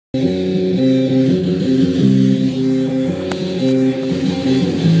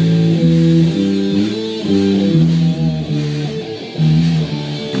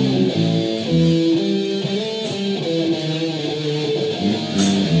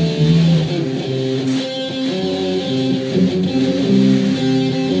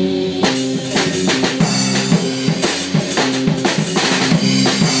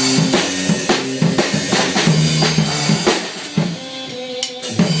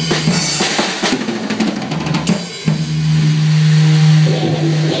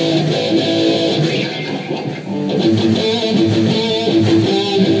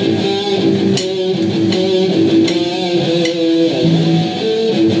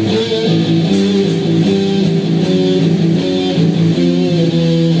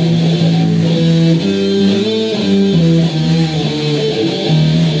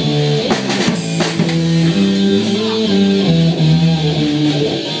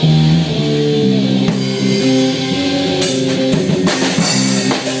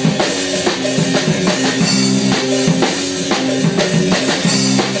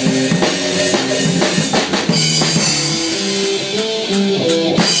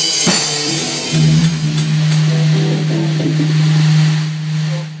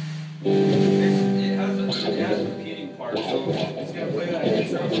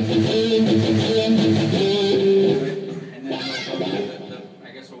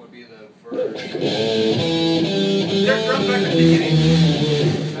be the first. Is there drums right from the beginning?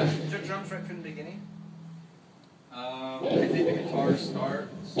 Is there drums right from the beginning? I think the guitar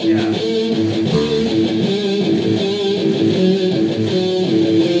starts. Yeah.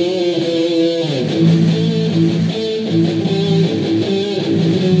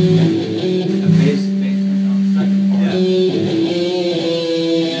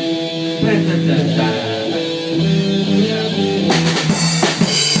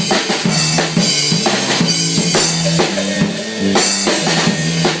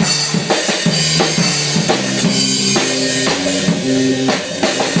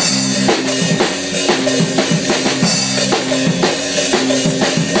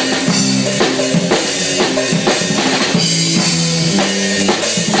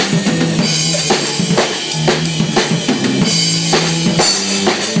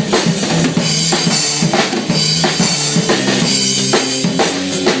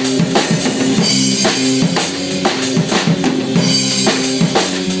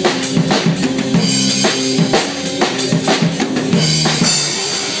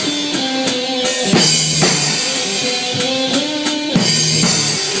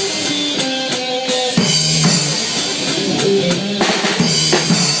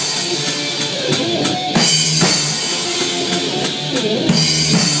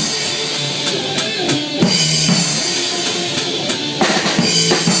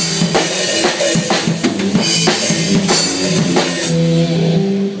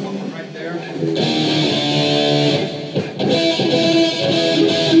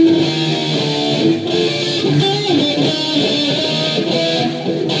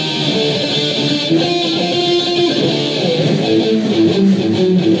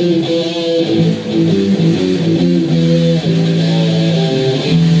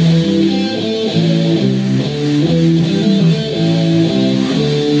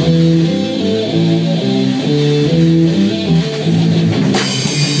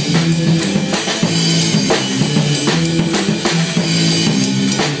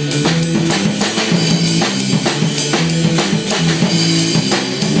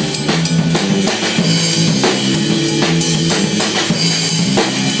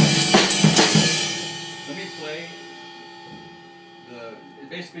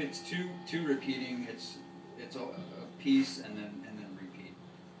 Basically, it's two repeating. It's a piece and then repeat.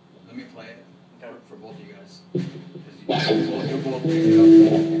 Let me play it for both of you guys. You'll both pick it up if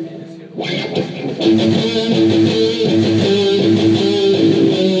you just hear the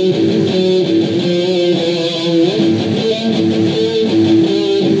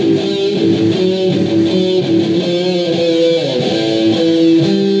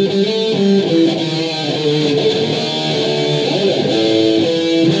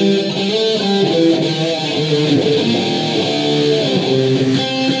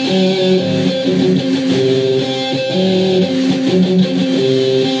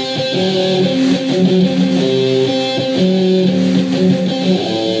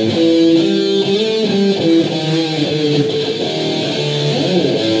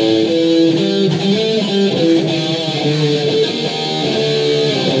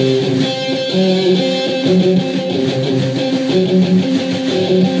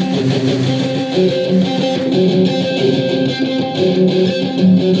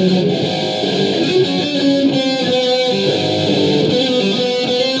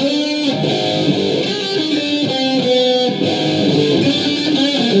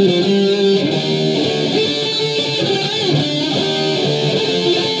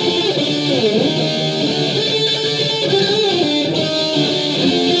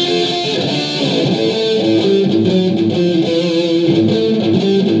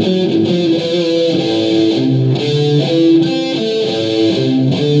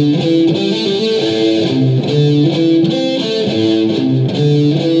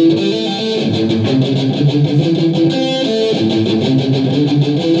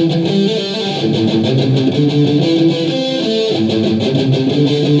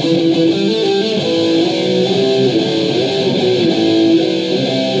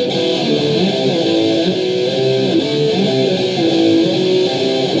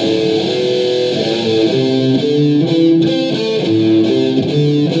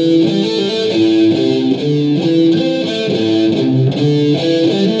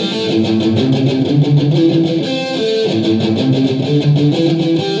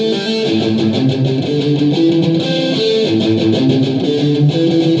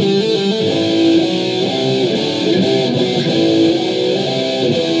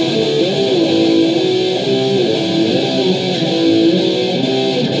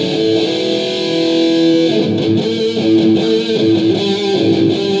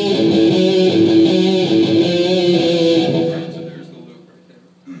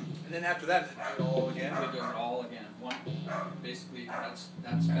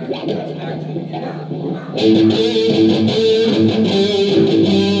That's back to the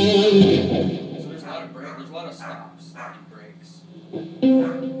beginning. So there's a lot of breaks. There's a lot of stops and breaks.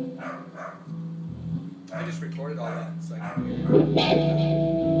 I just recorded all that, so I can hear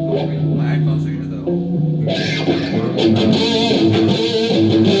my iPhone's here though.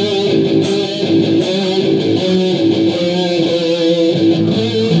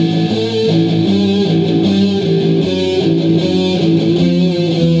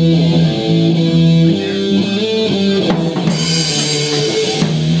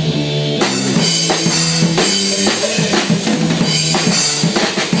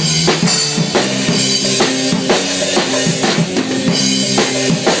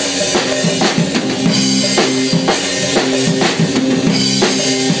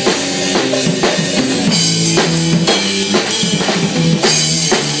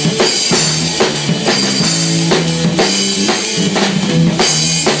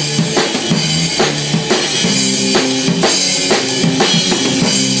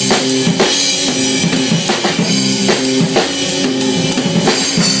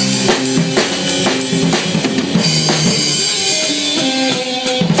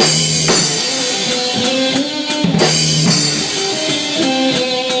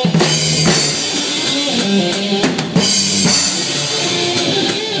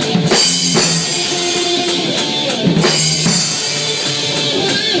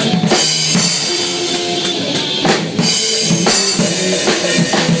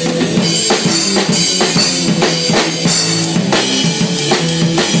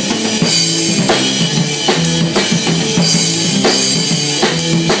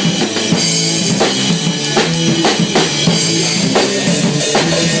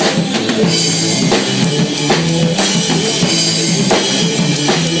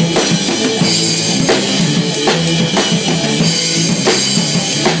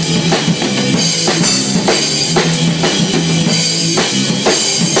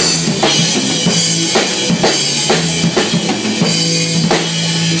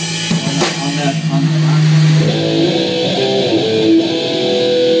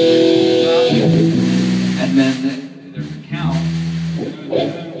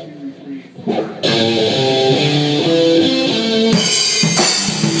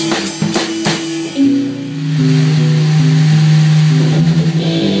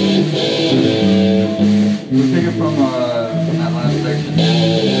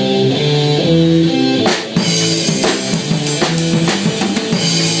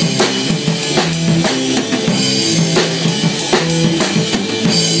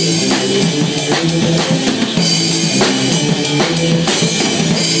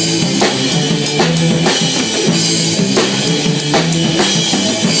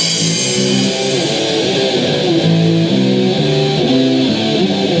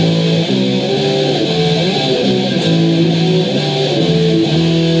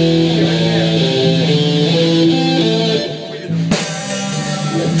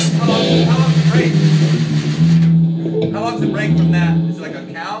 How long's the break from that? Is it like a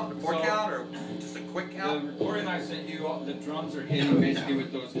count, a 4 count, or just a quick count? The recording I sent you, the drums are hitting basically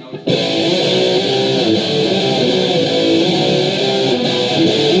with those notes.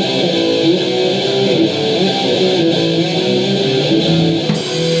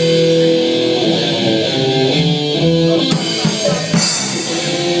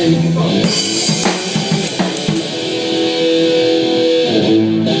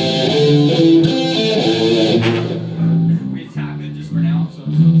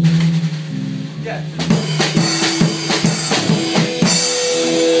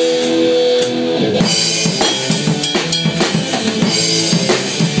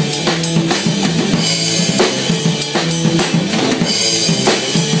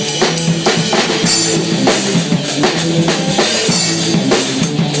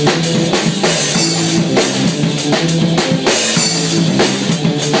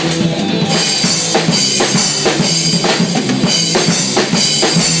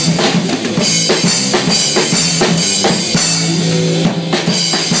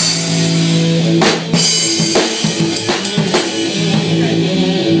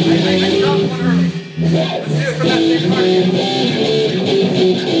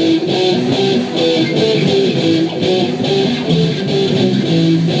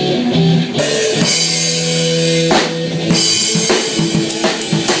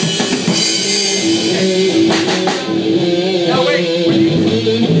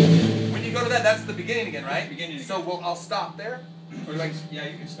 I'll stop there. Or like, yeah,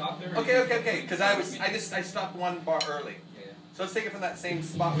 you can stop there. Okay. Because I stopped one bar early. Yeah. So let's take it from that same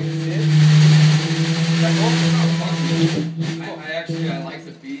spot we just did. Is that cool? I like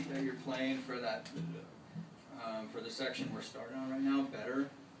the beat that you're playing for that for the section we're starting on right now better.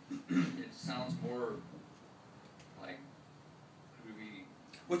 It sounds more like groovy.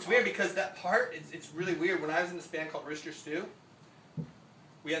 What's weird because that part it's really weird. When I was in this band called Rooster Stew,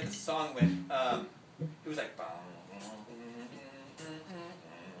 we had this song when it was like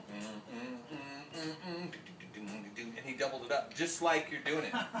and he doubled it up just like you're doing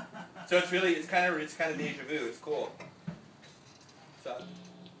it. So it's kind of deja vu. It's cool. So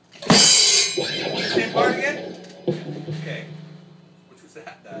same part again. Okay. Which was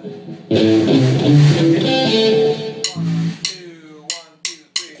that? That.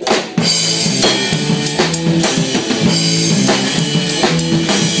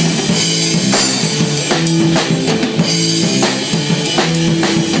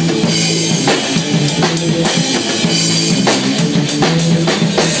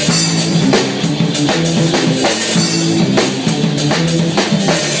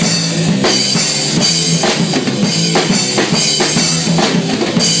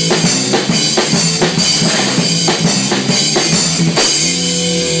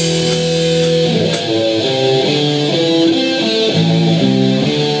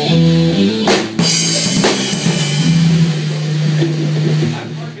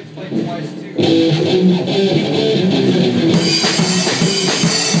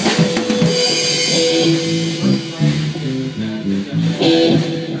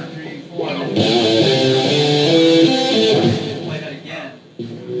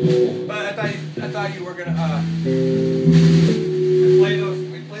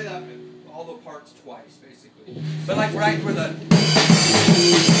 But like right where the stop,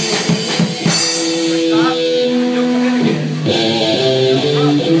 you'll come in again.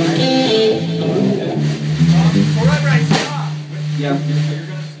 Or right, stop. Yeah,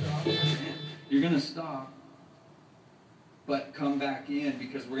 you're gonna stop, but come back in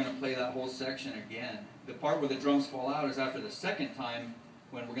because we're gonna play that whole section again. The part where the drums fall out is after the second time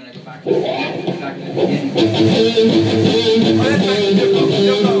when we're gonna go back to the beginning. Oh, that's right.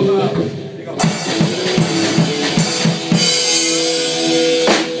 You'll go.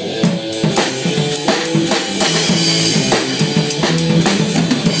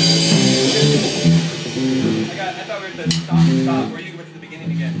 Stop, where you went to the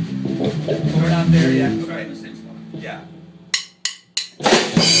beginning again. We're not there yet. Okay. The same spot. Yeah.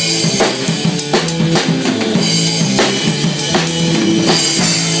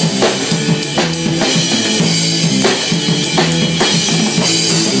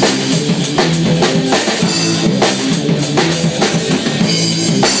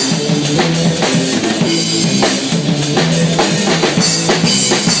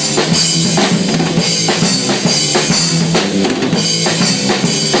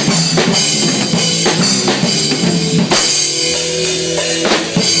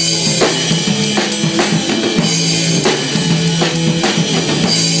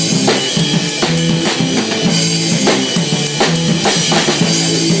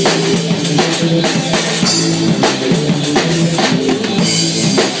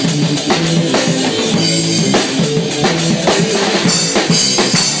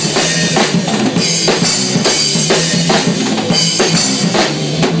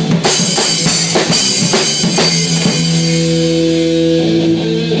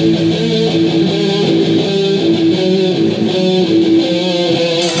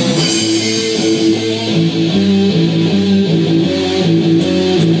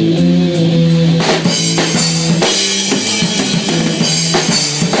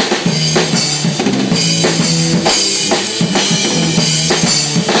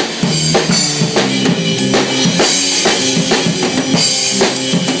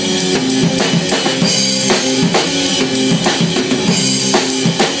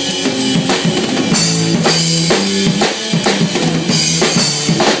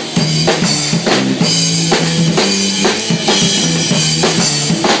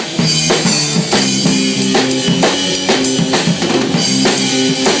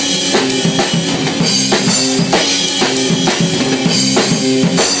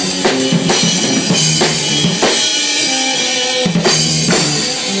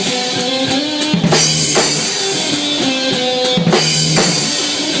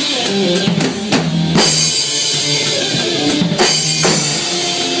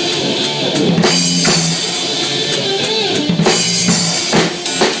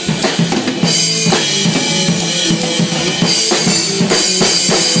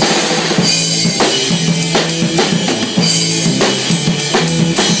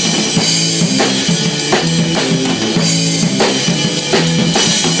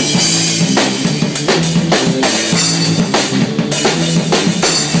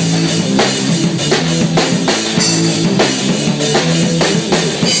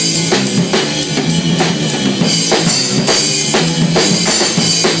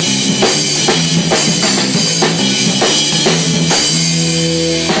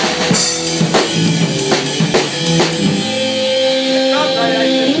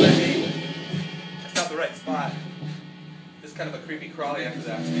 kind of a creepy crawly after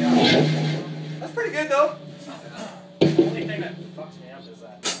that. Yeah. That's pretty good though. The only thing that fucks me up is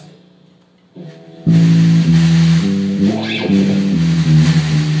that.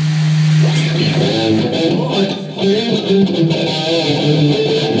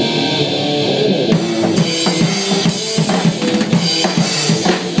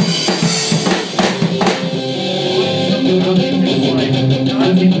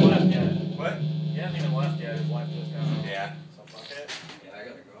 What? He hasn't even left yet. His wife just got home. Yeah. So fuck it. Yeah, I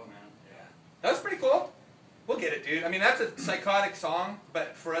gotta go, man. Yeah. That was pretty cool. We'll get it, dude. I mean, that's a psychotic song,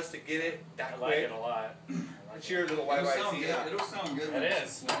 but for us to get it that I like quick, it a lot. it's your little It'll sound YYZ. good. It'll sound good. It when is.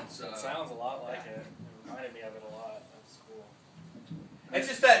 it's- when it's, It sounds a lot like it. It reminded me of it a lot. That's cool. It's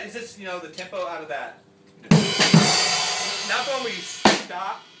just that, it's just, you know, the tempo out of that. Not the one where you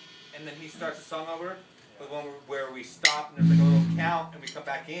stop and then he starts the song over, but the one where we stop and there's like a little count and we come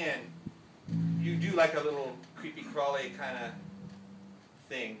back in. You do like a little creepy crawly kind of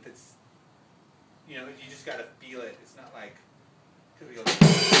thing that's, you know, you just gotta feel it. It's not like, 'cause we go.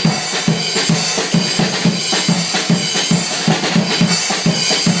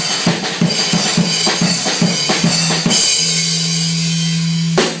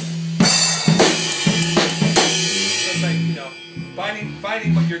 It's like, you know,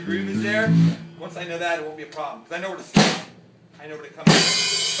 finding what your groove is there. Once I know that, it won't be a problem. Because I know where to stop. I know where to come in.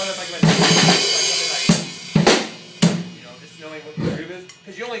 But if I can like, you know, just knowing what your groove is.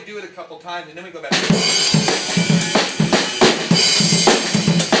 Because you only do it a couple times and then we go back.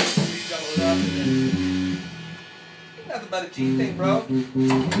 Double it up and then. Nothing but a G thing, bro.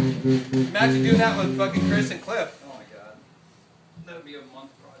 Imagine doing that with fucking Chris and Cliff. Oh my god. That'd be a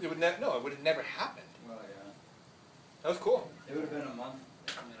month project. It would no, it would have never happened. Well, yeah. That was cool. It would have been a month.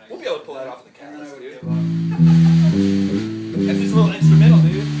 We'll be able to pull that off the And then I canvas, would dude. give up. That's just a little instrumental,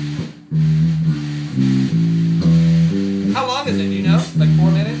 dude. How long is it, do you know? Like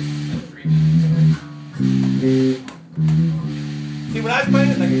 4 minutes? Like 3 minutes. See, when I was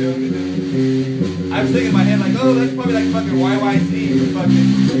playing it, like, I was thinking in my head, like, oh, that's probably like fucking YYZ for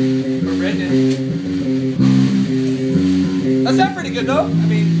fucking, for Brendan. That sounded pretty good, though. I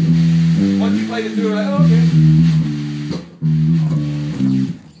mean, once you played it through, like, oh, okay.